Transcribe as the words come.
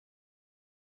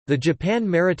The Japan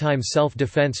Maritime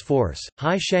Self-Defense Force,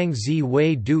 Haishang-zi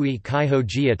Wei Dui Kaiho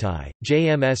Jiatai,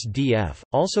 JMSDF,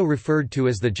 also referred to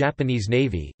as the Japanese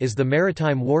Navy, is the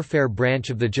maritime warfare branch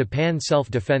of the Japan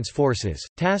Self-Defense Forces,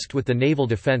 tasked with the naval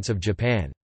defense of Japan.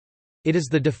 It is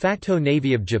the de facto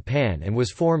navy of Japan and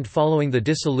was formed following the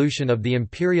dissolution of the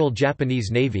Imperial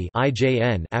Japanese Navy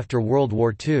after World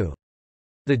War II.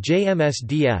 The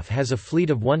JMSDF has a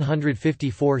fleet of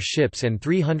 154 ships and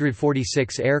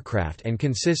 346 aircraft and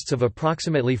consists of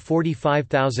approximately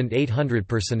 45,800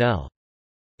 personnel.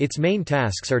 Its main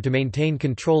tasks are to maintain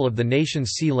control of the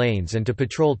nation's sea lanes and to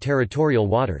patrol territorial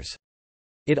waters.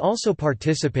 It also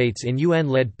participates in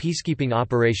UN-led peacekeeping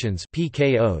operations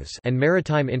 (PKOs) and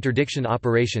maritime interdiction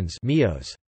operations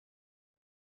 (MEOs).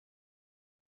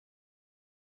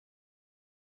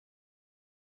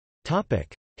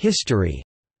 Topic: History.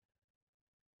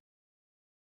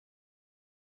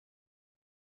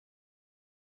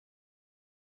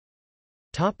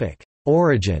 Topic: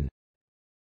 Origin.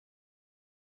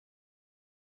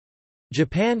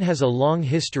 Japan has a long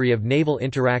history of naval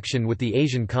interaction with the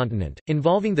Asian continent,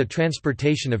 involving the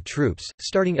transportation of troops,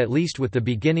 starting at least with the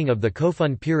beginning of the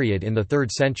Kofun period in the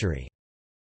 3rd century.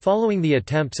 Following the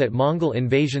attempts at Mongol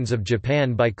invasions of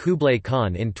Japan by Kublai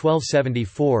Khan in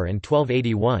 1274 and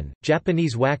 1281,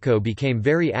 Japanese Wako became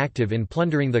very active in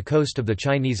plundering the coast of the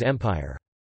Chinese Empire.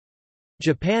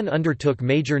 Japan undertook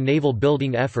major naval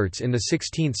building efforts in the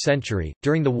 16th century,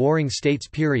 during the Warring States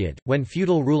period, when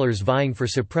feudal rulers vying for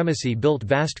supremacy built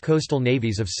vast coastal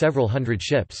navies of several hundred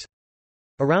ships.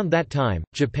 Around that time,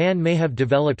 Japan may have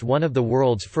developed one of the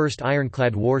world's first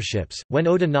ironclad warships, when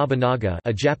Oda Nobunaga,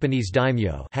 a Japanese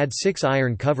daimyo, had 6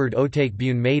 iron-covered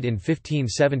Otakebune made in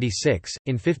 1576.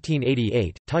 In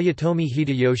 1588, Toyotomi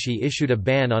Hideyoshi issued a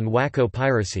ban on Wako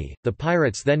piracy. The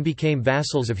pirates then became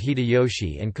vassals of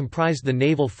Hideyoshi and comprised the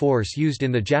naval force used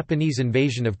in the Japanese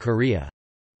invasion of Korea.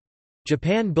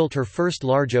 Japan built her first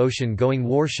large ocean-going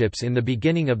warships in the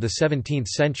beginning of the 17th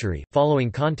century, following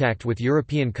contact with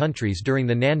European countries during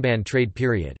the Nanban trade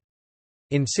period.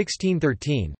 In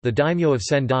 1613, the daimyo of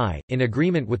Sendai, in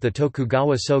agreement with the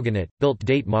Tokugawa shogunate, built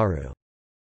Date Maru.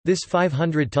 This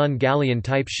 500-ton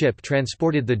galleon-type ship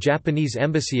transported the Japanese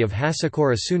embassy of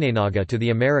Hasakura Tsunenaga to the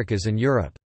Americas and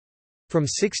Europe. From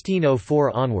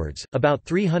 1604 onwards, about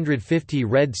 350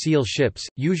 Red Seal ships,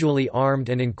 usually armed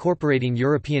and incorporating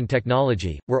European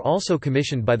technology, were also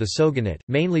commissioned by the shogunate,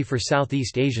 mainly for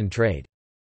Southeast Asian trade.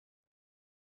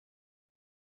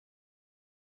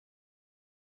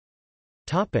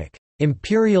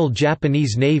 Imperial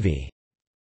Japanese Navy.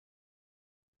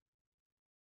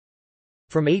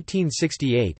 From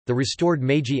 1868, the restored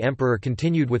Meiji Emperor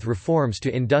continued with reforms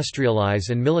to industrialize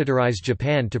and militarize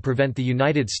Japan to prevent the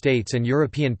United States and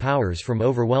European powers from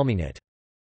overwhelming it.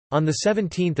 On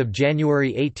 17 January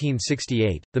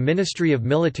 1868, the Ministry of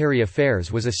Military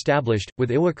Affairs was established, with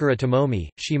Iwakura Tomomi,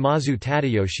 Shimazu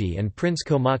Tadayoshi and Prince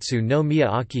Komatsu no Miya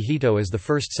Akihito as the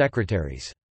first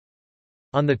secretaries.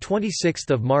 On 26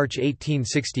 March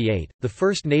 1868, the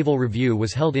first naval review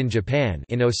was held in Japan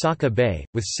in Osaka Bay,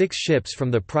 with 6 ships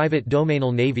from the private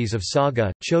domainal navies of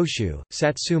Saga, Choshu,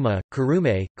 Satsuma,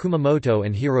 Kurume, Kumamoto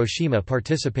and Hiroshima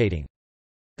participating.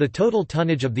 The total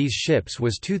tonnage of these ships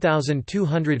was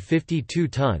 2,252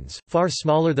 tons, far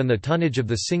smaller than the tonnage of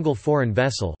the single foreign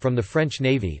vessel from the French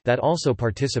Navy that also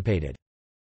participated.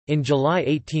 In July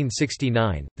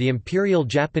 1869, the Imperial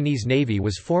Japanese Navy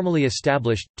was formally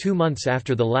established. 2 months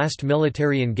after the last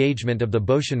military engagement of the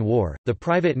Boshin War, the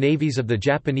private navies of the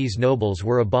Japanese nobles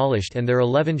were abolished and their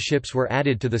 11 ships were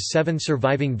added to the 7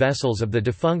 surviving vessels of the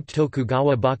defunct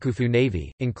Tokugawa Bakufu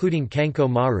Navy, including Kanko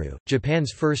Maru,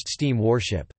 Japan's first steam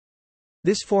warship.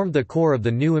 This formed the core of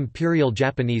the new Imperial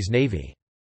Japanese Navy.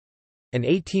 An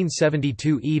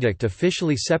 1872 edict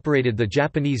officially separated the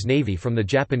Japanese Navy from the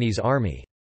Japanese Army.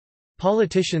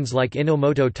 Politicians like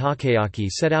Inomoto Takeaki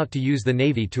set out to use the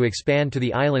navy to expand to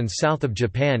the islands south of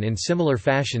Japan in similar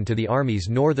fashion to the Army's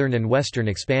northern and western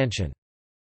expansion.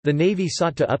 The navy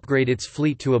sought to upgrade its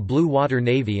fleet to a blue water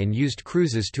navy and used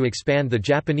cruises to expand the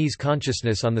Japanese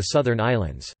consciousness on the southern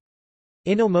islands.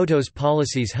 Inomoto's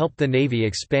policies helped the navy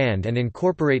expand and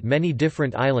incorporate many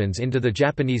different islands into the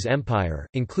Japanese Empire,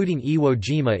 including Iwo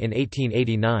Jima in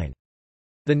 1889.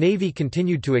 The Navy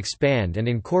continued to expand and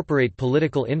incorporate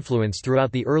political influence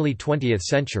throughout the early 20th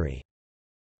century.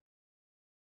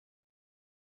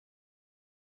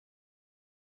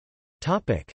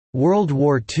 World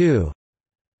War II.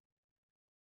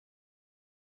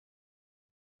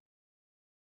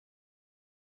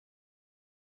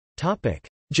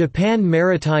 Japan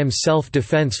Maritime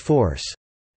Self-Defense Force.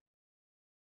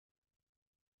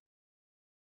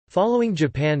 Following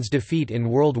Japan's defeat in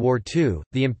World War II,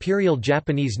 the Imperial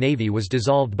Japanese Navy was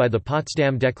dissolved by the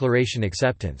Potsdam Declaration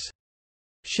acceptance.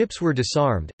 Ships were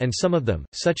disarmed, and some of them,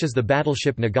 such as the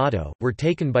battleship Nagato, were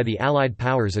taken by the Allied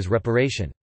powers as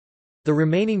reparation. The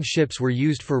remaining ships were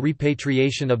used for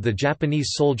repatriation of the Japanese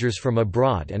soldiers from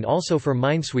abroad and also for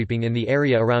minesweeping in the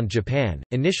area around Japan,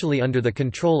 initially under the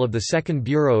control of the 2nd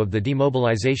Bureau of the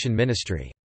Demobilization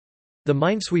Ministry. The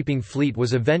minesweeping fleet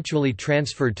was eventually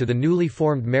transferred to the newly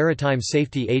formed Maritime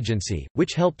Safety Agency,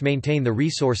 which helped maintain the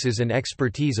resources and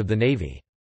expertise of the Navy.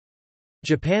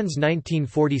 Japan's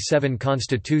 1947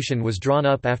 constitution was drawn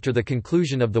up after the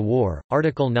conclusion of the war,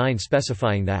 Article 9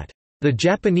 specifying that, "The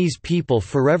Japanese people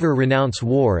forever renounce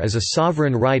war as a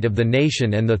sovereign right of the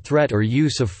nation and the threat or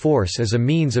use of force as a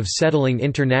means of settling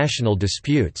international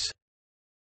disputes."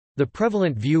 The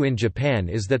prevalent view in Japan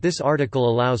is that this article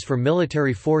allows for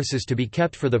military forces to be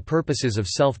kept for the purposes of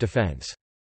self-defense.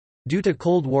 Due to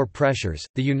Cold War pressures,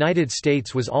 the United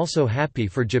States was also happy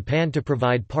for Japan to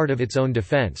provide part of its own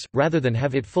defense, rather than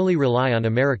have it fully rely on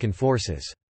American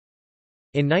forces.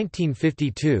 In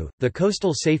 1952, the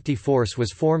Coastal Safety Force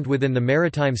was formed within the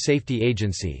Maritime Safety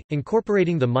Agency,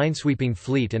 incorporating the minesweeping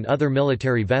fleet and other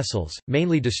military vessels,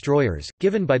 mainly destroyers,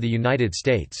 given by the United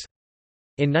States.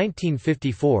 In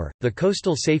 1954, the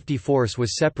Coastal Safety Force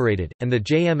was separated, and the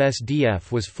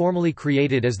JMSDF was formally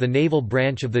created as the naval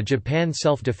branch of the Japan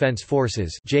Self-Defense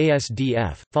Forces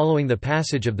 (JSDF), following the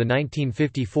passage of the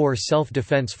 1954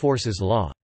 Self-Defense Forces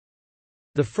Law.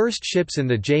 The first ships in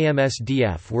the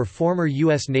JMSDF were former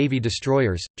U.S. Navy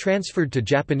destroyers, transferred to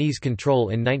Japanese control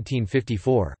in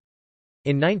 1954.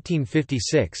 In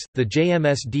 1956, the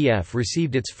JMSDF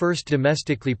received its first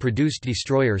domestically produced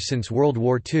destroyer since World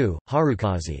War II,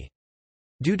 Harukaze.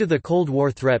 Due to the Cold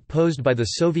War threat posed by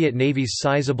the Soviet Navy's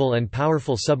sizable and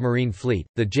powerful submarine fleet,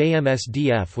 the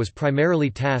JMSDF was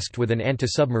primarily tasked with an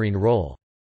anti-submarine role.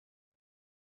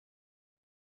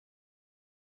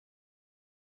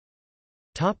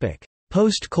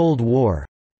 Post-Cold War.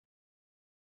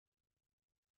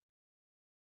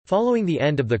 Following the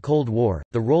end of the Cold War,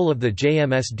 the role of the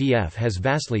JMSDF has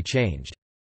vastly changed.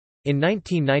 In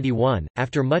 1991,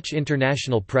 after much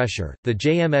international pressure, the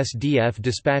JMSDF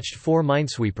dispatched 4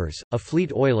 minesweepers, a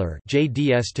fleet oiler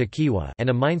JDS Takiwa and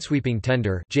a minesweeping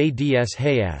tender JDS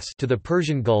Hayas to the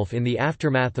Persian Gulf in the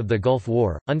aftermath of the Gulf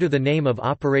War, under the name of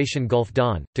Operation Gulf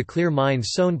Dawn, to clear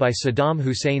mines sown by Saddam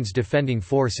Hussein's defending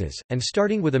forces, and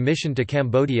starting with a mission to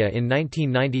Cambodia in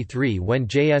 1993 when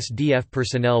JSDF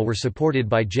personnel were supported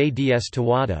by JDS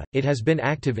Tawada. It has been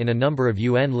active in a number of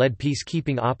UN-led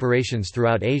peacekeeping operations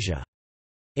throughout Asia.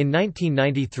 In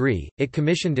 1993, it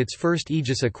commissioned its first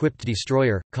Aegis-equipped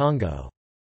destroyer, Congo.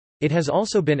 It has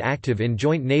also been active in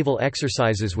joint naval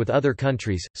exercises with other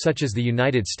countries, such as the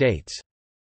United States.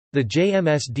 The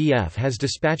JMSDF has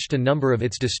dispatched a number of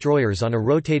its destroyers on a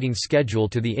rotating schedule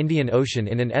to the Indian Ocean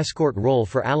in an escort role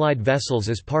for Allied vessels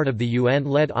as part of the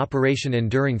UN-led Operation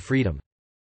Enduring Freedom.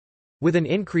 With an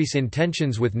increase in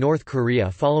tensions with North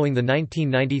Korea following the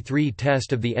 1993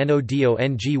 test of the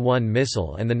NODO-NG-1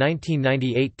 missile and the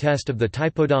 1998 test of the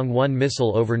Taepodong-1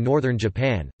 missile over northern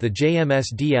Japan, the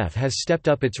JMSDF has stepped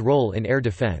up its role in air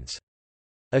defense.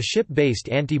 A ship-based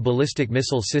anti-ballistic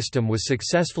missile system was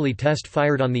successfully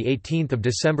test-fired on 18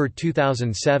 December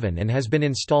 2007 and has been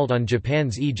installed on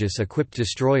Japan's Aegis-equipped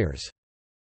destroyers.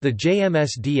 The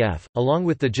JMSDF, along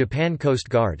with the Japan Coast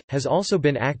Guard, has also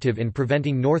been active in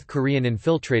preventing North Korean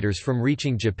infiltrators from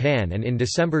reaching Japan and in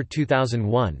December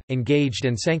 2001, engaged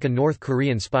and sank a North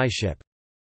Korean spy ship.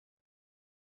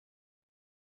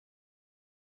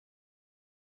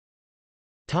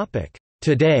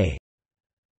 Today.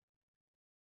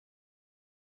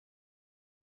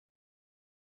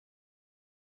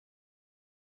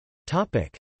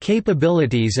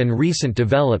 Capabilities and recent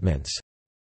developments.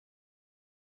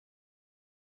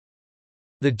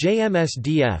 The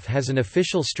JMSDF has an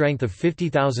official strength of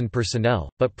 50,000 personnel,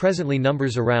 but presently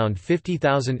numbers around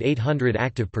 50,800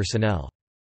 active personnel.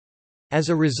 As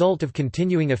a result of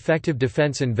continuing effective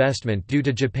defense investment due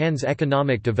to Japan's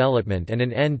economic development and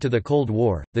an end to the Cold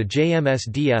War, the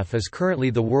JMSDF is currently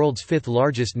the world's 5th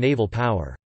largest naval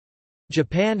power.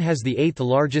 Japan has the 8th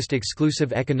largest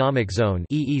exclusive economic zone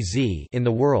 (EEZ) in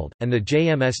the world, and the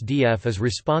JMSDF is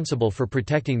responsible for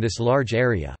protecting this large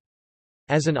area.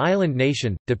 As an island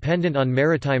nation, dependent on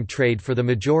maritime trade for the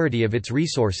majority of its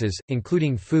resources,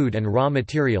 including food and raw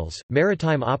materials,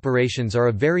 maritime operations are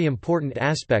a very important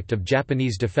aspect of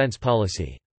Japanese defense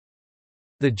policy.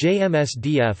 The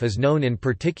JMSDF is known in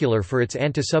particular for its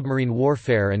anti-submarine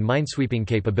warfare and minesweeping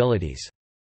capabilities.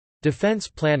 Defense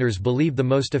planners believe the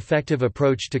most effective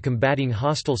approach to combating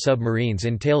hostile submarines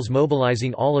entails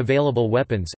mobilizing all available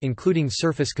weapons, including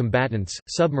surface combatants,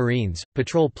 submarines,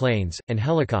 patrol planes, and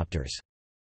helicopters.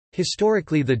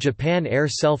 Historically, the Japan Air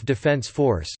Self-Defense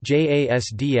Force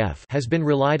 (JASDF) has been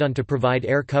relied on to provide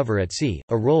air cover at sea,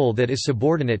 a role that is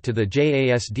subordinate to the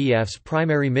JASDF's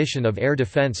primary mission of air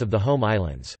defense of the home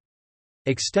islands.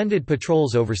 Extended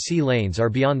patrols over sea lanes are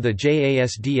beyond the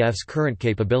JASDF's current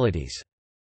capabilities.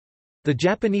 The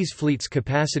Japanese fleet's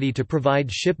capacity to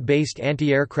provide ship-based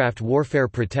anti-aircraft warfare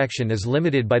protection is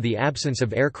limited by the absence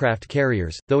of aircraft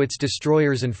carriers, though its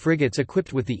destroyers and frigates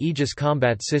equipped with the Aegis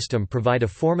combat system provide a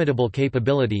formidable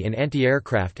capability in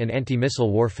anti-aircraft and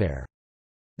anti-missile warfare.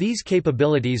 These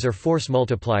capabilities are force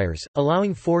multipliers,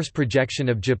 allowing force projection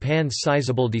of Japan's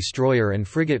sizable destroyer and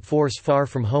frigate force far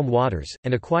from home waters,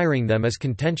 and acquiring them is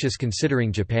contentious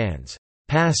considering Japan's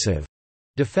passive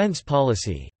defense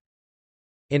policy.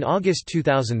 In August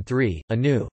 2003, a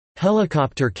new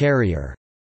helicopter carrier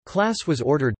class was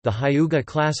ordered, the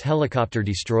Hyuga-class helicopter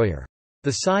destroyer.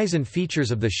 The size and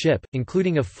features of the ship,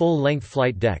 including a full-length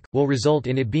flight deck, will result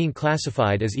in it being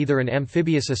classified as either an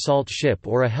amphibious assault ship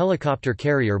or a helicopter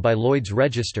carrier by Lloyd's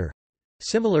Register,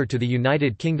 similar to the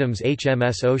United Kingdom's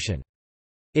HMS Ocean.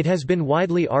 It has been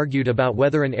widely argued about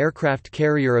whether an aircraft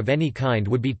carrier of any kind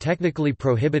would be technically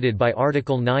prohibited by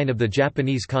Article 9 of the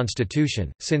Japanese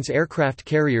Constitution, since aircraft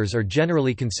carriers are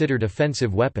generally considered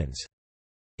offensive weapons.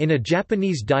 In a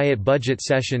Japanese Diet budget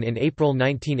session in April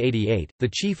 1988, the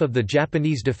chief of the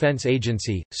Japanese Defense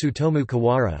Agency, Tsutomu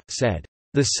Kawara, said,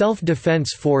 "The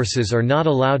self-defense forces are not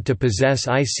allowed to possess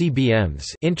ICBMs,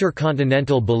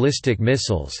 intercontinental ballistic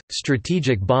missiles,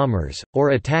 strategic bombers,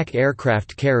 or attack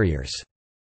aircraft carriers."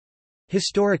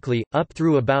 Historically, up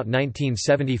through about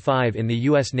 1975 in the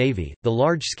U.S. Navy, the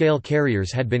large-scale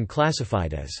carriers had been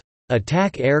classified as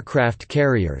attack aircraft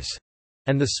carriers,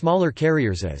 and the smaller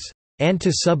carriers as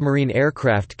anti-submarine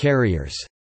aircraft carriers.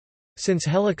 Since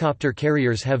helicopter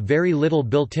carriers have very little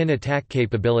built-in attack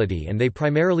capability and they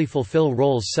primarily fulfill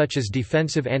roles such as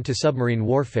defensive anti-submarine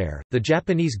warfare, the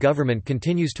Japanese government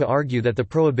continues to argue that the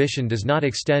prohibition does not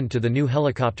extend to the new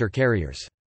helicopter carriers.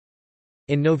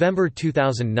 In November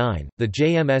 2009, the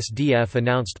JMSDF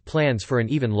announced plans for an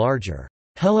even larger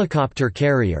helicopter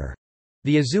carrier,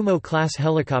 the Izumo-class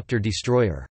helicopter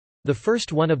destroyer. The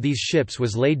first one of these ships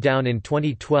was laid down in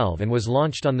 2012 and was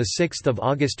launched on 6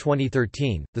 August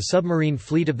 2013. The submarine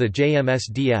fleet of the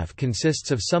JMSDF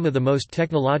consists of some of the most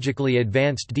technologically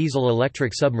advanced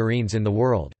diesel-electric submarines in the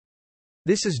world.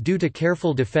 This is due to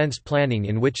careful defense planning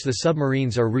in which the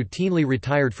submarines are routinely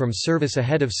retired from service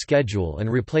ahead of schedule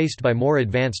and replaced by more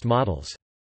advanced models.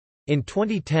 In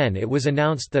 2010 it was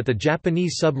announced that the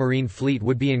Japanese submarine fleet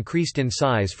would be increased in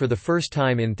size for the first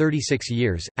time in 36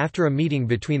 years, after a meeting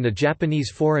between the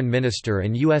Japanese foreign minister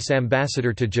and U.S.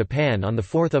 ambassador to Japan on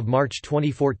 4 March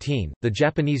 2014, the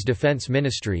Japanese Defense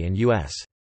Ministry and U.S.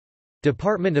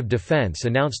 Department of Defense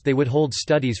announced they would hold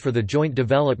studies for the joint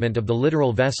development of the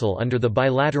littoral vessel under the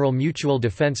bilateral Mutual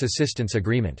Defense Assistance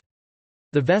Agreement.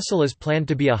 The vessel is planned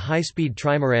to be a high-speed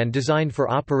trimaran designed for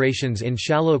operations in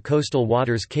shallow coastal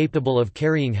waters capable of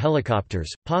carrying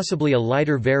helicopters, possibly a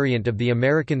lighter variant of the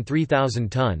American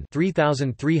 3,000-ton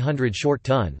 (3,300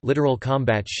 short-ton) littoral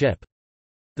combat ship.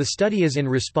 The study is in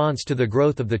response to the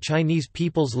growth of the Chinese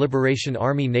People's Liberation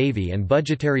Army Navy and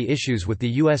budgetary issues with the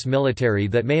U.S. military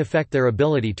that may affect their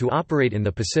ability to operate in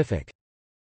the Pacific.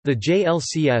 The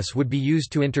JLCS would be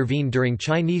used to intervene during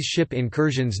Chinese ship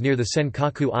incursions near the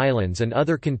Senkaku Islands and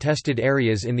other contested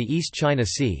areas in the East China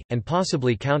Sea, and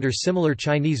possibly counter similar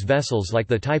Chinese vessels like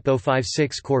the Type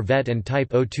 056 corvette and Type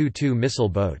 022 missile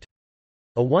boat.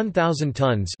 A 1,000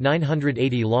 tons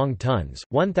 (980 long tons,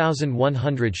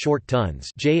 1,100 short tons)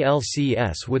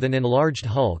 JLCS with an enlarged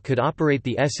hull could operate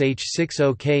the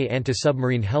SH-60K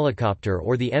anti-submarine helicopter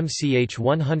or the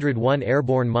MCH-101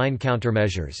 Airborne Mine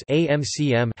Countermeasures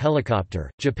 (AMCM)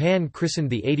 helicopter. Japan christened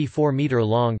the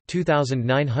 84-meter-long,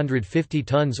 2,950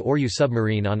 tons Oryu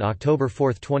submarine on October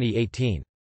 4, 2018.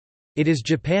 It is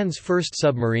Japan's first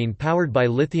submarine powered by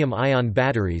lithium-ion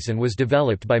batteries and was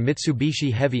developed by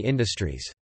Mitsubishi Heavy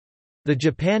Industries. The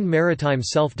Japan Maritime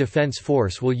Self-Defense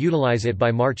Force will utilize it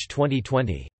by March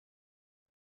 2020.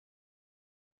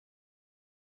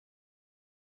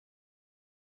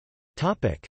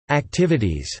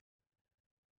 Activities.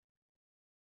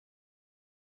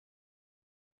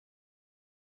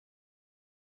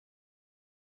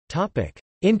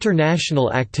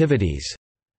 International activities.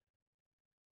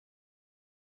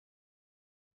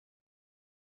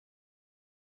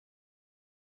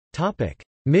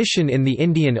 Mission in the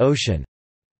Indian Ocean.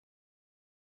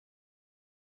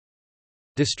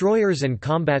 Destroyers and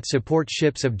combat support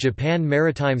ships of Japan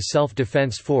Maritime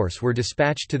Self-Defense Force were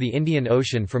dispatched to the Indian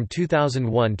Ocean from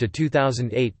 2001 to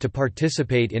 2008 to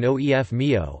participate in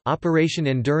OEF-MEO Operation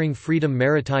Enduring Freedom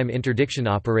Maritime Interdiction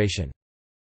Operation.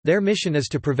 Their mission is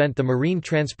to prevent the marine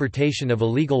transportation of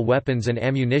illegal weapons and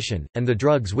ammunition, and the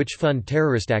drugs which fund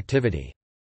terrorist activity.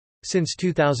 Since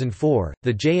 2004,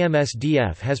 the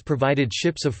JMSDF has provided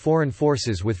ships of foreign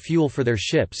forces with fuel for their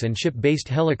ships and ship-based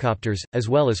helicopters, as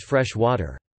well as fresh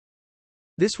water.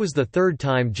 This was the third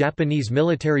time Japanese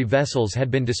military vessels had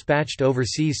been dispatched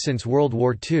overseas since World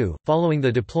War II, following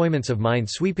the deployments of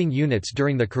mine-sweeping units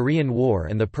during the Korean War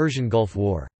and the Persian Gulf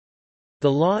War.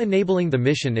 The law enabling the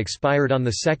mission expired on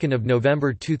 2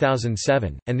 November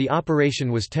 2007, and the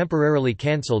operation was temporarily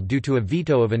cancelled due to a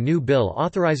veto of a new bill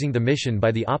authorizing the mission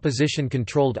by the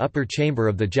opposition-controlled upper chamber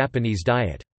of the Japanese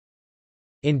Diet.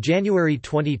 In January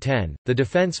 2010, the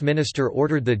defense minister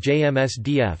ordered the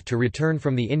JMSDF to return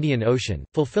from the Indian Ocean,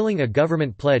 fulfilling a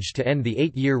government pledge to end the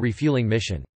 8-year refueling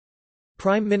mission.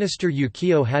 Prime Minister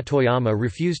Yukio Hatoyama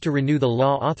refused to renew the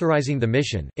law authorizing the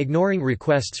mission, ignoring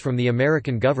requests from the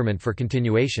American government for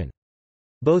continuation.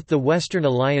 Both the Western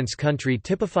Alliance country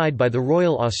typified by the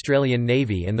Royal Australian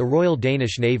Navy and the Royal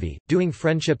Danish Navy, doing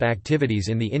friendship activities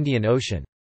in the Indian Ocean.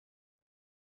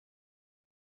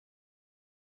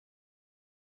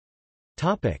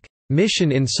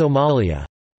 Mission in Somalia.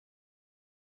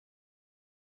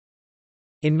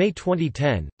 In May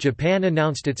 2010, Japan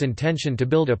announced its intention to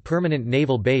build a permanent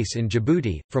naval base in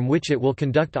Djibouti, from which it will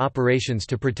conduct operations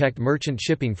to protect merchant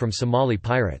shipping from Somali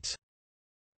pirates.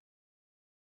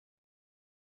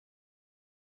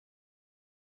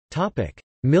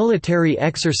 Military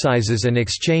exercises and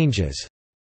exchanges.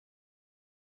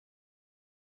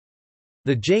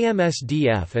 The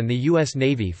JMSDF and the U.S.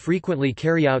 Navy frequently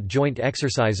carry out joint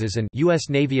exercises, and U.S.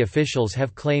 Navy officials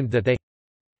have claimed that they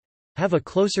have a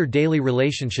closer daily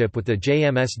relationship with the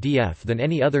JMSDF than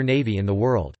any other navy in the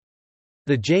world.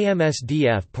 The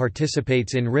JMSDF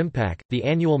participates in RIMPAC, the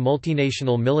annual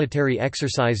multinational military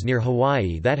exercise near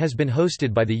Hawaii that has been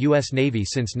hosted by the U.S. Navy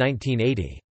since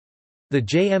 1980. The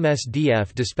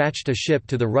JMSDF dispatched a ship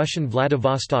to the Russian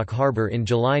Vladivostok harbor in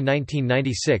July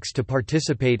 1996 to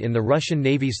participate in the Russian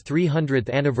Navy's 300th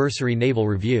anniversary naval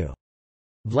review.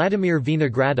 Vladimir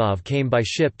Vinogradov came by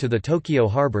ship to the Tokyo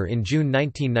harbor in June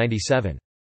 1997.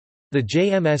 The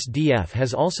JMSDF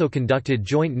has also conducted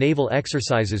joint naval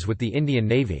exercises with the Indian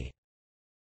Navy.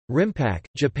 RIMPAC,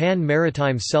 Japan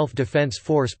Maritime Self-Defense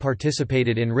Force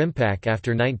participated in RIMPAC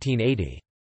after 1980.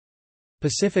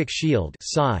 Pacific Shield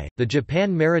 (PSI), the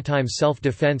Japan Maritime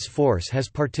Self-Defense Force has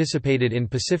participated in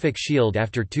Pacific Shield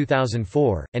after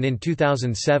 2004, and in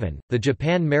 2007, the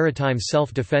Japan Maritime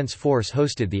Self-Defense Force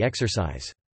hosted the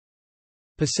exercise.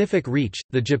 Pacific Reach,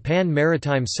 the Japan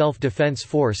Maritime Self-Defense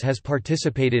Force has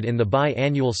participated in the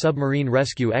bi-annual submarine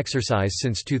rescue exercise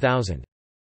since 2000.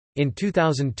 In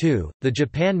 2002, the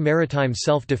Japan Maritime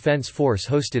Self-Defense Force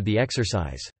hosted the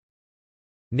exercise.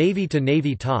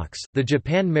 Navy-to-Navy talks, the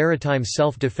Japan Maritime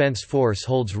Self-Defense Force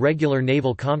holds regular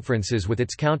naval conferences with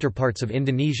its counterparts of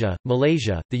Indonesia,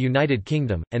 Malaysia, the United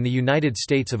Kingdom, and the United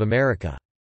States of America.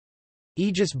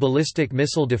 Aegis Ballistic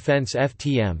Missile Defense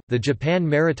 (FTM), the Japan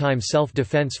Maritime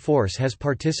Self-Defense Force has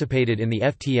participated in the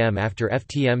FTM after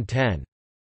FTM-10.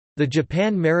 The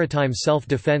Japan Maritime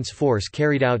Self-Defense Force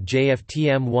carried out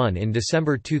JFTM-1 in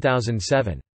December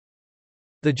 2007.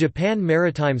 The Japan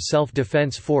Maritime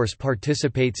Self-Defense Force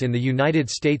participates in the United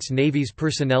States Navy's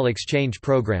Personnel Exchange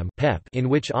Program (PEP), in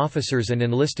which officers and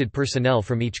enlisted personnel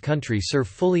from each country serve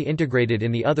fully integrated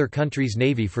in the other country's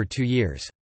navy for 2 years.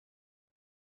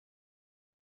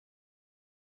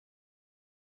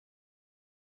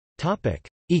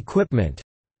 Equipment.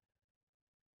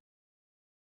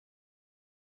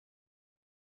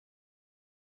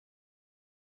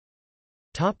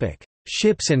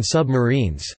 Ships and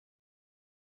submarines.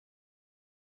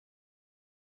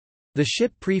 The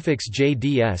ship prefix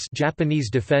JDS Japanese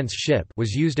Defense Ship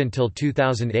was used until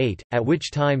 2008, at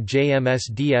which time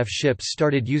JMSDF ships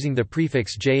started using the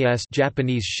prefix JS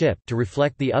Japanese Ship to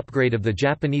reflect the upgrade of the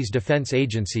Japanese Defense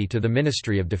Agency to the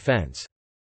Ministry of Defense.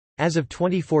 As of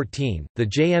 2014, the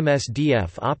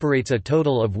JMSDF operates a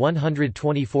total of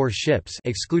 124 ships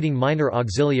excluding minor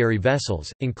auxiliary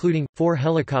vessels, including 4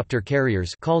 helicopter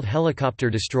carriers called helicopter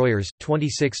destroyers,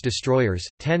 26 destroyers,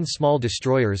 10 small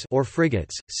destroyers or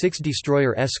frigates, 6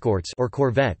 destroyer escorts or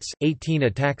corvettes, 18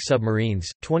 attack submarines,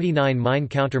 29 mine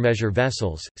countermeasure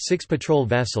vessels, 6 patrol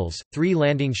vessels, 3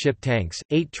 landing ship tanks,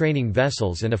 8 training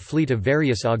vessels and a fleet of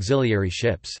various auxiliary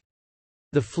ships.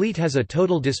 The fleet has a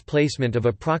total displacement of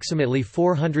approximately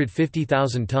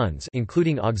 450,000 tons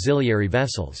including auxiliary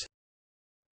vessels.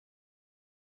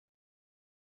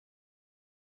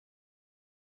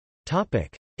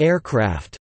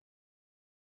 Aircraft.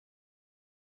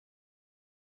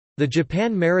 The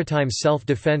Japan Maritime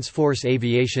Self-Defense Force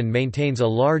Aviation maintains a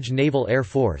large naval air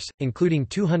force, including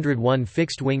 201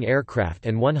 fixed-wing aircraft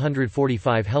and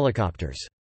 145 helicopters.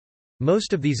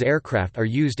 Most of these aircraft are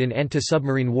used in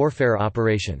anti-submarine warfare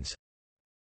operations.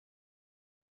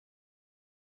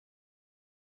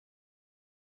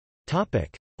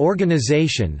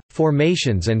 Organization,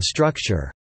 formations and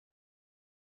structure.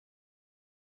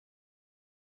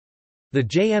 The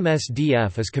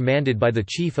JMSDF is commanded by the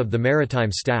Chief of the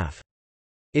Maritime Staff.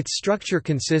 Its structure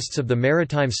consists of the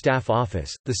Maritime Staff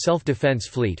Office, the Self-Defense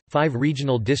Fleet, 5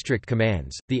 regional district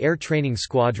commands, the Air Training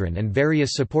Squadron and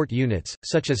various support units,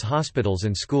 such as hospitals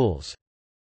and schools.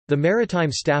 The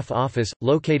Maritime Staff Office,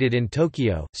 located in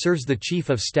Tokyo, serves the Chief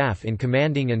of Staff in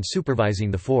commanding and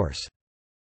supervising the force.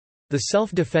 The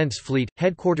Self-Defense Fleet,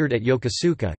 headquartered at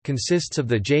Yokosuka, consists of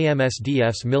the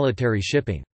JMSDF's military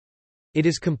shipping. It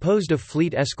is composed of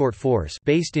Fleet Escort Force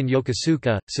based in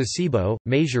Yokosuka, Sasebo,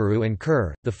 Meijuru and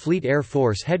Kure, the Fleet Air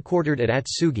Force headquartered at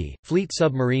Atsugi, Fleet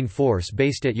Submarine Force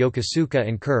based at Yokosuka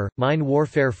and Kure, Mine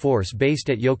Warfare Force based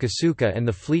at Yokosuka and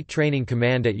the Fleet Training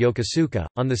Command at Yokosuka.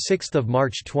 On 6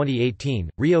 March 2018,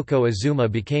 Ryoko Azuma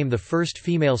became the first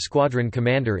female squadron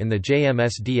commander in the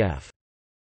JMSDF.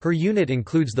 Her unit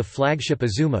includes the flagship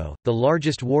Izumo, the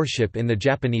largest warship in the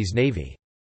Japanese Navy.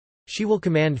 She will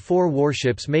command 4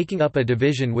 warships making up a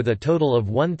division with a total of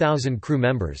 1,000 crew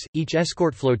members. Each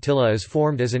escort flotilla is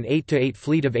formed as an 8-to-8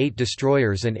 fleet of 8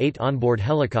 destroyers and 8 onboard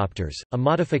helicopters, a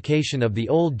modification of the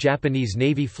old Japanese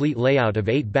Navy fleet layout of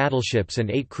 8 battleships and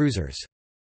 8 cruisers.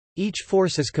 Each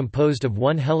force is composed of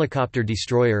 1 helicopter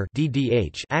destroyer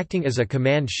 (DDH) acting as a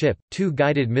command ship, 2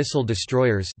 guided missile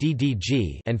destroyers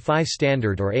 (DDG) and 5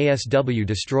 standard or ASW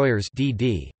destroyers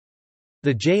 (DD).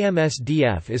 The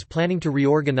JMSDF is planning to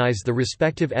reorganize the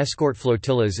respective escort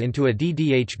flotillas into a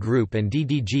DDH group and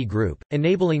DDG group,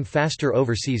 enabling faster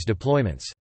overseas deployments.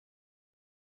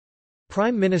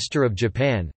 Prime Minister of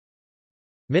Japan,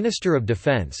 Minister of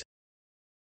Defense,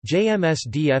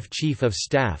 JMSDF Chief of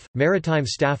Staff, Maritime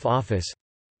Staff Office,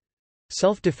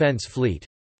 Self-Defense Fleet,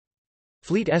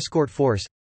 Fleet Escort Force,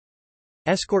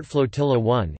 Escort Flotilla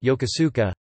 1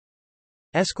 Yokosuka,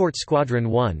 Escort Squadron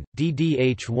 1,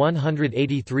 DDH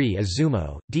 183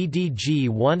 Izumo, DDG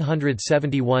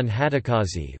 171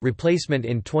 Hatakazi replacement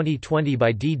in 2020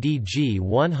 by DDG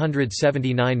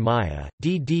 179 Maya,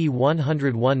 DD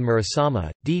 101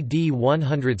 Murasama, DD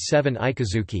 107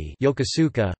 Ikazuki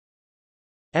Yokosuka,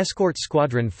 Escort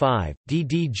Squadron 5,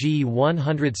 DDG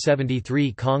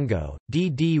 173 Kongo,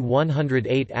 DD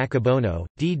 108 Akabono,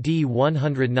 DD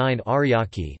 109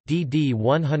 Ariake, DD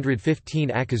 115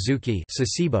 Akazuki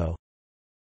Sasebo,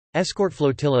 Escort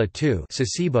Flotilla 2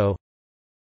 Sasebo,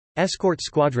 Escort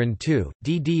Squadron 2,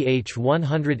 DDH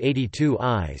 182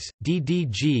 Eyes,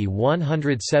 DDG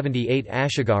 178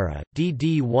 Ashigara,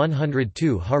 DD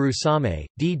 102 Harusame,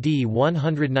 DD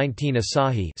 119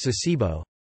 Asahi Sasebo,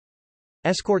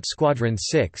 Escort Squadron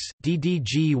 6,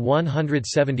 DDG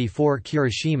 174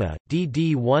 Kirishima,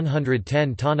 DD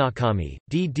 110 Tanakami,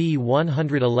 DD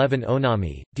 111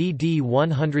 Onami, DD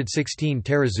 116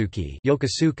 Terazuki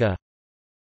Yokosuka,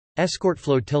 Escort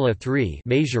Flotilla 3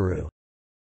 Meijuru,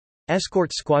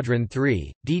 Escort Squadron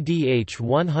 3, DDH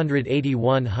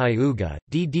 181 Hyuga,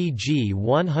 DDG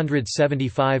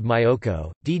 175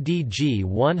 Myoko, DDG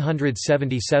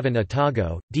 177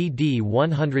 Otago, DD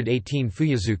 118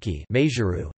 Fuyazuki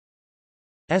Meijuru,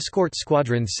 Escort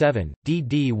Squadron 7,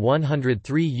 DD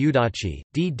 103 Udachi,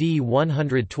 DD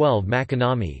 112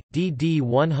 Makanami, DD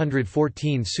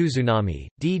 114 Suzunami,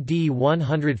 DD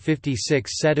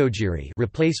 156 Setojiri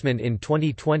replacement in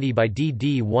 2020 by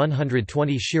DD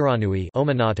 120 Shiranui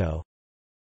Ominato,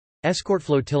 Escort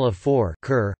Flotilla 4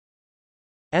 Kure,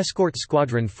 Escort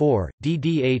Squadron 4,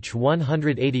 DDH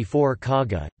 184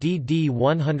 Kaga, DD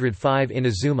 105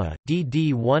 Inazuma,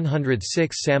 DD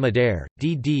 106 Samadare,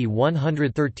 DD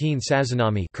 113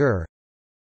 Sazanami Kure,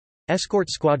 Escort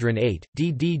Squadron 8,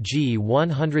 DDG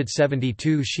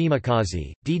 172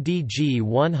 Shimakaze, DDG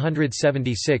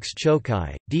 176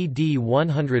 Chokai, DD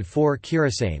 104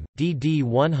 Kirasame, DD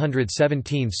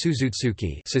 117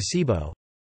 Suzutsuki Sasebo,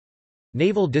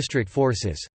 Naval District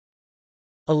Forces,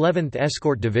 11th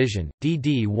Escort Division,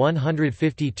 DD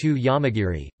 152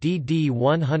 Yamagiri, DD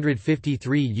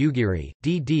 153 Ugiri,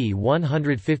 DD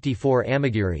 154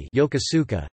 Amagiri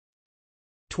Yokosuka,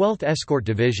 12th Escort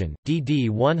Division, DD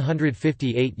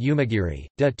 158 Yumagiri,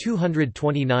 DA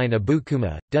 229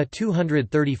 Abukuma, DA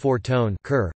 234 Tone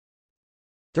Kure,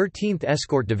 13th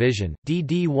Escort Division,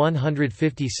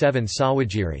 DD-157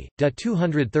 Sawajiri,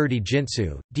 DA-230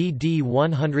 Jinsu,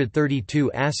 DD-132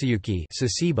 Asayuki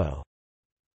Sasebo.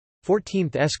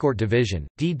 14th Escort Division,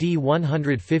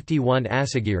 DD-151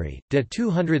 Asagiri,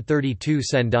 DA-232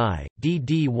 Sendai,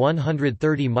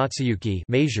 DD-130 Matsuyuki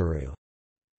Meijuru.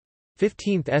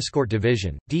 15th Escort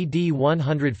Division,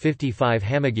 DD-155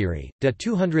 Hamagiri,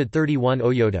 DA-231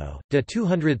 Oyodo,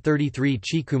 DA-233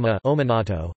 Chikuma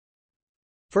Ominato.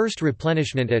 1st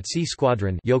Replenishment at Sea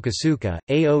Squadron Yokosuka,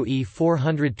 AOE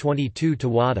 422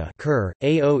 Tawada Kur,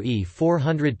 AOE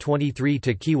 423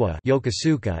 Takiwa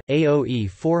Yokosuka, AOE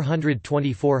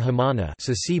 424 Hamana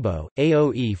Sasebo,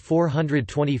 AOE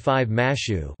 425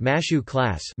 Mashu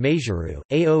class Meijuru,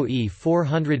 AOE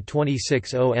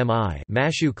 426 OMI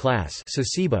Mashu class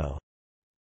Sasebo.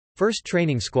 1st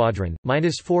Training Squadron,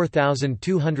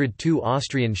 -4,202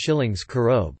 Austrian shillings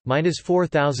Kurobe,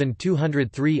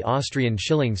 -4,203 Austrian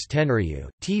shillings Tenryu,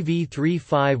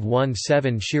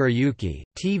 TV-3517 Shirayuki,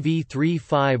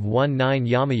 TV-3519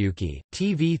 Yamayuki,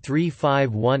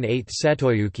 TV-3518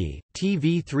 Setoyuki,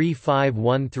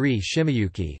 TV-3513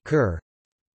 Shimayuki Kur.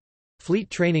 Fleet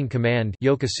Training Command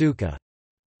Yokosuka.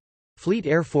 Fleet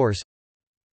Air Force,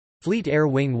 Fleet Air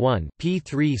Wing 1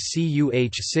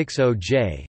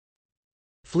 P3CUH-60J,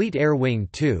 Fleet Air Wing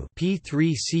 2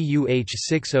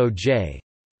 P3CUH-60J,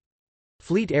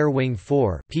 Fleet Air Wing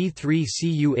 4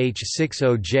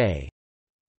 P3CUH-60J,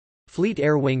 Fleet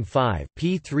Air Wing 5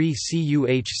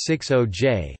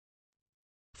 P3CUH-60J,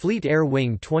 Fleet Air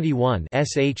Wing 21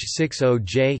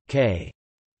 SH-60J, K,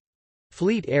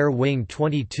 Fleet Air Wing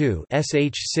 22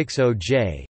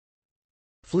 SH-60J,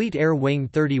 Fleet Air Wing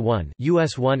 31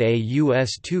 US-1A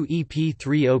US-2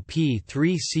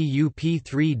 EP-30P-3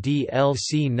 CUP-3D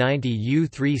LC-90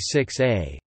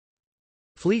 U-36A,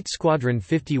 Fleet Squadron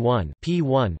 51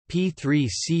 P1 P3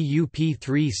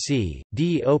 CUP-3C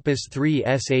D Opus 3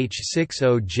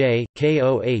 SH-60J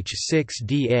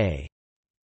KOH-6DA,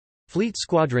 Fleet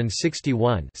Squadron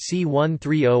 61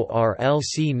 C-130R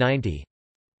LC-90,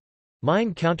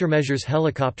 Mine Countermeasures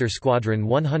Helicopter Squadron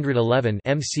 111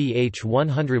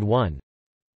 MCH-101,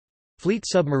 Fleet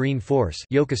Submarine Force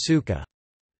Yokosuka,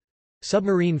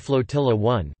 Submarine Flotilla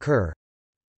 1 Kur,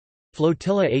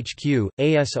 Flotilla HQ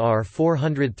ASR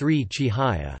 403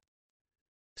 Chihaya,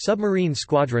 Submarine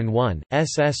Squadron 1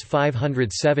 SS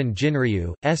 507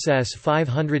 Jinryu, SS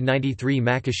 593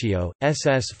 Makishio,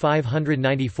 SS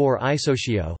 594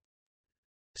 Isoshio,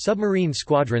 Submarine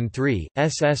Squadron 3,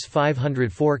 SS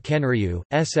 504 Kenryu,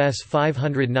 SS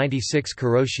 596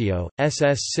 Kuroshio,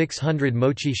 SS 600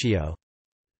 Mochishio,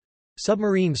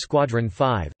 Submarine Squadron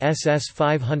 5, SS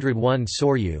 501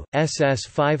 Soryu, SS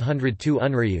 502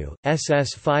 Unryu,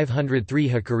 SS 503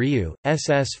 Hakuryu,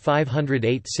 SS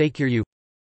 508 Seikiryu,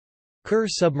 Kur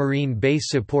Submarine Base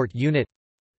Support Unit,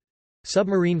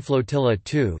 Submarine Flotilla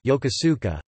 2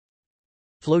 Yokosuka,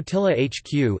 Flotilla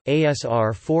HQ,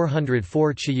 ASR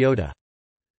 404 Chiyoda,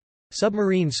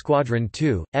 Submarine Squadron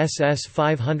 2, SS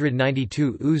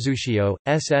 592 Uzushio,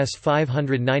 SS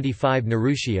 595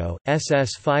 Narushio,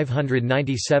 SS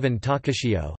 597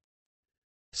 Takashio,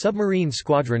 Submarine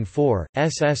Squadron 4,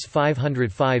 SS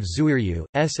 505 Zuiryu,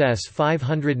 SS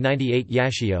 598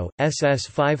 Yashio, SS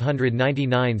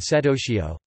 599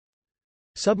 Setoshio,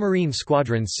 Submarine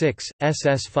Squadron 6,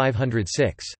 SS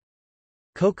 506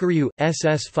 Kokuryu,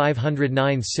 SS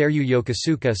 509 Seryu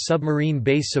Yokosuka Submarine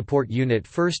Base Support Unit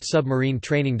 1st Submarine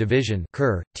Training Division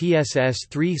Kur, TSS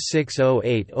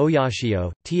 3608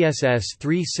 Oyashio, TSS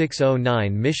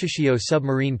 3609 Mishishio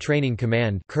Submarine Training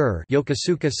Command Kur,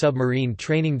 Yokosuka Submarine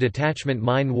Training Detachment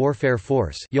Mine Warfare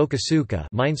Force Yokosuka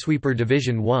Minesweeper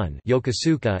Division 1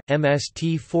 Yokosuka,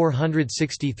 MST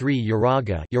 463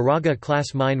 Uraga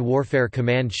Class Mine Warfare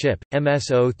Command Ship,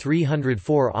 MSO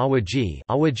 304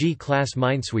 Awaji Class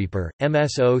Minesweeper,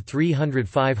 MSO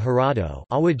 305 Hirado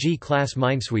Awaji Class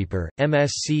Minesweeper,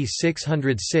 MSC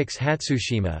 606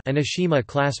 Hatsushima Enoshima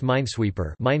Class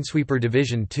Minesweeper Minesweeper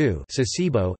Division 2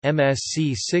 Sasebo,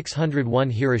 MSC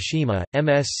 601 Hiroshima,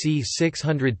 MSC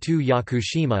 602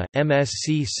 Yakushima,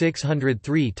 MSC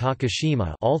 603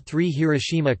 Takashima all three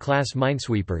Hiroshima Class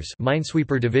Minesweepers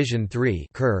Minesweeper Division 3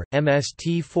 Kur,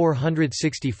 MST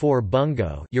 464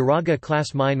 Bungo Uraga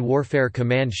Class Mine Warfare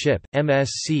Command Ship,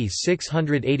 MSC 6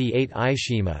 688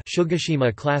 Aishima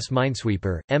Shugashima class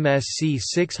minesweeper, MSC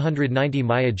 690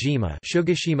 Miyajima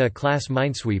Shugashima class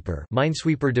minesweeper,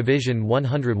 Minesweeper Division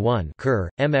 101 Kur,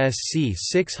 MSC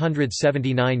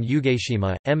 679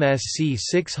 Yugashima, MSC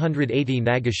 680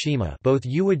 Nagashima, both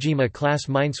Uwajima class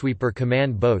minesweeper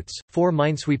command boats, 4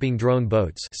 minesweeping drone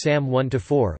boats, SAM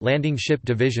 1-4, Landing Ship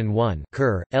Division 1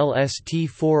 Kur, LST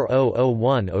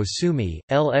 4001 Osumi,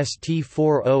 LST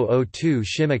 4002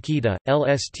 Shimakita,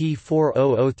 LST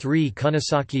 4003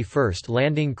 Kunisaki 1st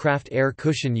Landing Craft Air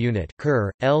Cushion Unit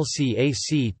Kur,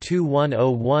 LCAC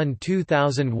 2101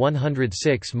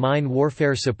 2106 Mine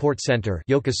Warfare Support Center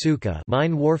Yokosuka,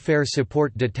 Mine Warfare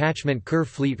Support Detachment Kur,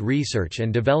 Fleet Research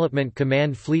and Development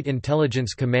Command, Fleet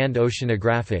Intelligence Command,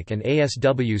 Oceanographic and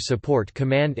ASW Support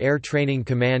Command, Air Training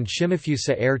Command,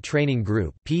 Shimafusa Air Training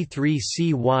Group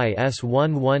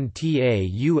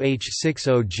P3CYS11TA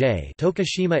UH-60J,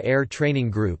 Tokushima Air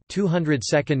Training Group,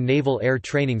 202nd Naval Air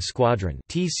Training Squadron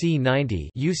TC-90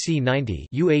 UC-90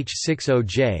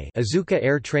 UH-60J, Azuka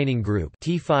Air Training Group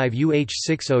T5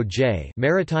 UH-60J,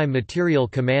 Maritime Material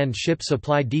Command, Ship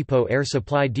Supply Depot, Air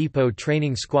Supply Depot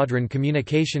Training Squadron,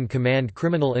 Communication Command,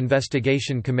 Criminal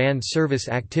Investigation Command, Service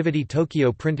Activity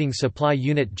Tokyo Printing Supply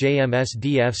Unit,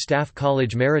 JMSDF Staff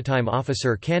College, Maritime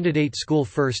Officer Candidate School,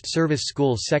 1st Service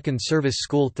School, 2nd Service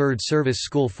School, 3rd Service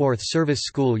School, 4th Service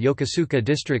School, Yokosuka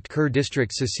District, Kur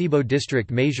District, Sasebo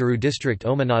District, Meijuru District,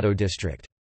 Ominato District.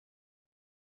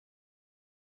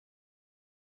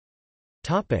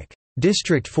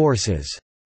 District forces.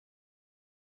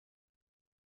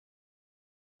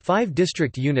 5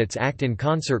 district units act in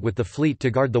concert with the fleet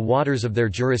to guard the waters of their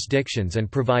jurisdictions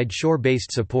and provide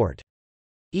shore-based support.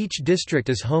 Each district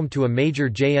is home to a major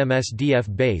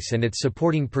JMSDF base and its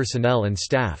supporting personnel and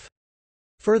staff.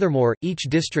 Furthermore, each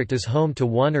district is home to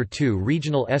 1 or 2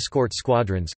 regional escort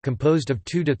squadrons, composed of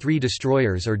 2 to 3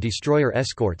 destroyers or destroyer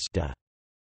escorts.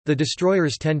 The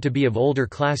destroyers tend to be of older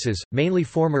classes, mainly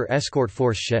former escort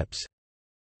force ships.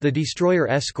 The destroyer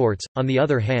escorts, on the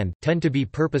other hand, tend to be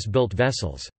purpose-built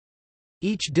vessels.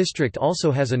 Each district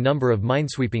also has a number of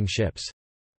minesweeping ships.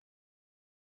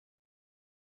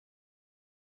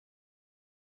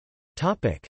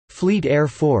 Fleet Air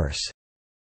Force.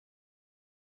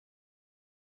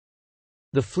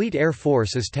 The Fleet Air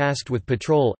Force is tasked with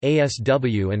patrol,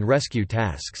 ASW and rescue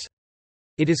tasks.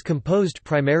 It is composed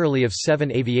primarily of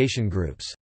 7 aviation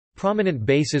groups. Prominent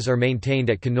bases are maintained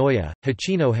at Kanoya,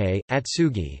 Hachinohe,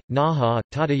 Atsugi, Naha,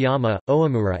 Tateyama,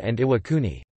 Oamura and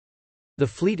Iwakuni. The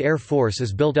Fleet Air Force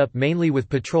is built up mainly with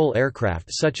patrol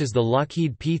aircraft such as the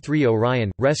Lockheed P-3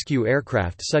 Orion, rescue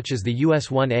aircraft such as the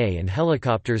US-1A and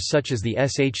helicopters such as the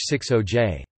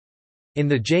SH-60J. In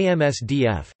the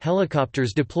JMSDF,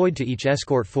 helicopters deployed to each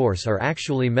escort force are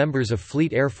actually members of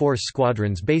Fleet Air Force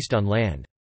squadrons based on land.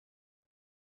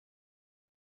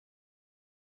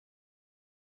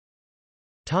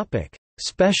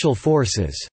 Special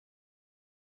Forces.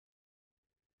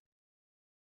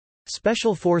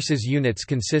 Special Forces units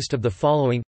consist of the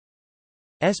following: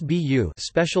 SBU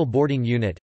Special Boarding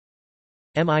Unit,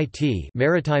 MIT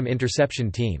Maritime Interception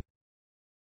Team.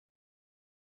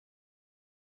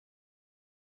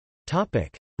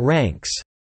 Ranks.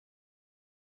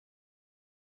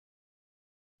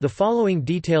 The following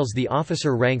details the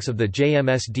officer ranks of the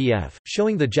JMSDF,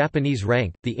 showing the Japanese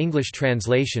rank, the English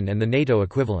translation and the NATO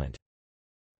equivalent.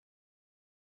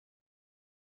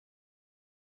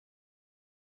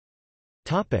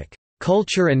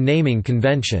 Culture and naming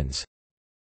conventions.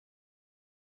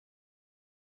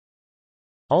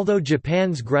 Although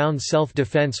Japan's Ground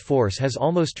Self-Defense Force has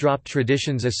almost dropped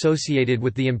traditions associated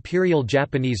with the Imperial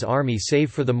Japanese Army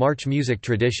save for the march music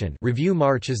tradition, Review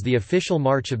March is the official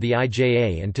march of the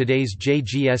IJA and today's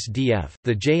JGSDF,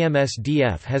 the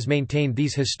JMSDF has maintained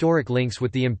these historic links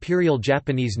with the Imperial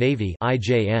Japanese Navy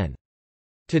IJN.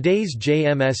 Today's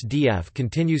JMSDF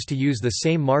continues to use the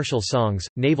same martial songs,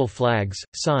 naval flags,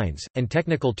 signs, and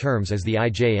technical terms as the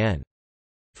IJN.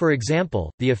 For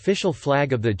example, the official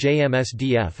flag of the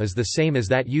JMSDF is the same as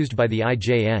that used by the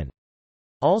IJN.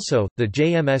 Also, the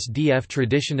JMSDF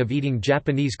tradition of eating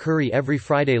Japanese curry every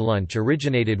Friday lunch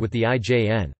originated with the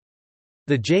IJN.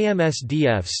 The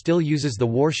JMSDF still uses the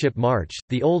Warship March,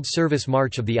 the old service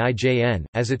march of the IJN,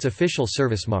 as its official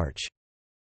service march.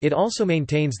 It also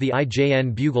maintains the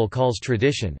IJN bugle calls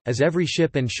tradition, as every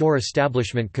ship and shore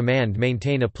establishment command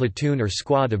maintain a platoon or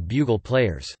squad of bugle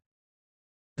players.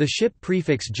 The ship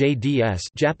prefix JDS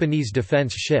Japanese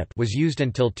Defense Ship was used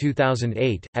until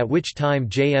 2008, at which time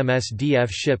JMSDF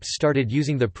ships started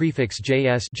using the prefix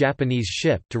JS Japanese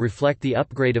Ship to reflect the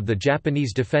upgrade of the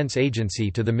Japanese Defense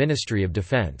Agency to the Ministry of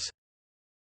Defense.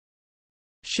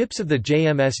 Ships of the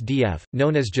JMSDF,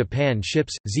 known as Japan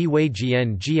ships,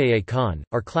 Ziweijien Jiae-kan,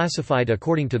 are classified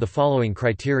according to the following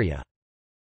criteria.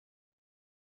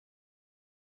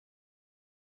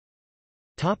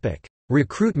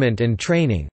 Recruitment and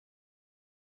training.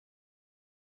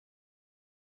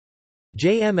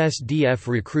 JMSDF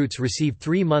recruits receive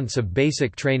 3 months of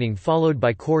basic training followed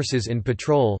by courses in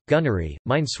patrol, gunnery,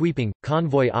 minesweeping,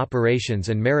 convoy operations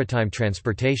and maritime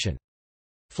transportation.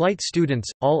 Flight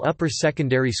students, all upper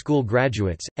secondary school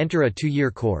graduates, enter a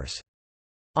 2-year course.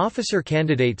 Officer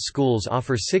candidate schools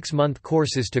offer 6-month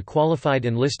courses to qualified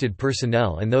enlisted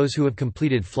personnel and those who have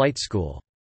completed flight school.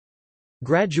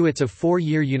 Graduates of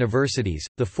 4-year universities,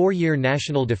 the 4-year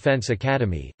National Defense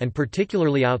Academy, and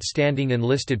particularly outstanding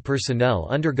enlisted personnel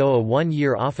undergo a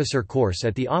 1-year officer course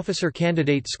at the Officer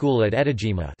Candidate School at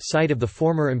Etajima, site of the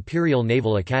former Imperial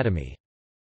Naval Academy.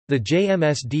 The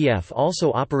JMSDF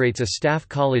also operates a staff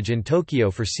college in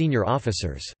Tokyo for senior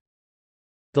officers.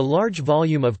 The large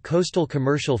volume of coastal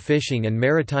commercial fishing and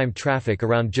maritime traffic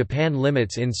around Japan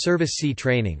limits in-service sea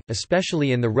training,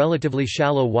 especially in the relatively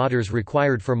shallow waters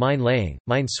required for mine laying,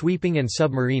 mine sweeping and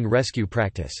submarine rescue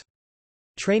practice.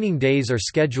 Training days are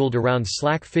scheduled around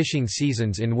slack fishing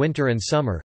seasons in winter and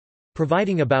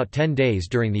summer—providing about 10 days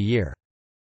during the year.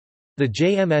 The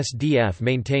JMSDF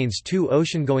maintains 2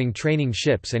 ocean-going training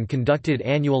ships and conducted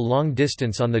annual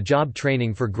long-distance on-the-job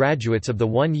training for graduates of the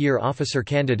 1-year Officer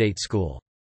Candidate School.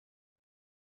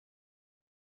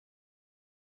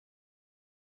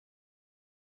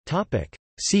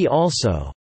 See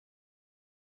also: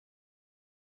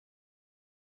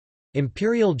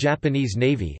 Imperial Japanese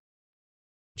Navy,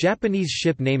 Japanese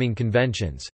ship naming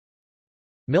conventions,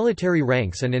 military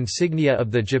ranks and insignia of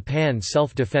the Japan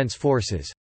Self-Defense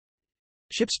Forces,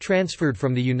 ships transferred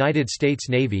from the United States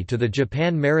Navy to the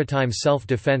Japan Maritime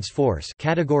Self-Defense Force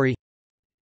category,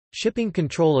 Shipping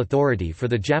Control Authority for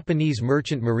the Japanese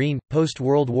Merchant Marine,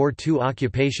 post-World War II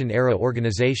occupation-era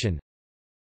organization,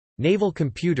 Naval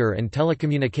Computer and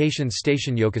Telecommunications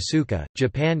Station Yokosuka,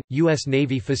 Japan, U.S.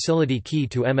 Navy facility key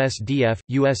to MSDF,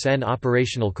 USN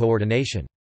operational coordination.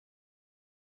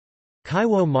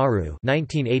 Kaiwo Maru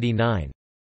 1989.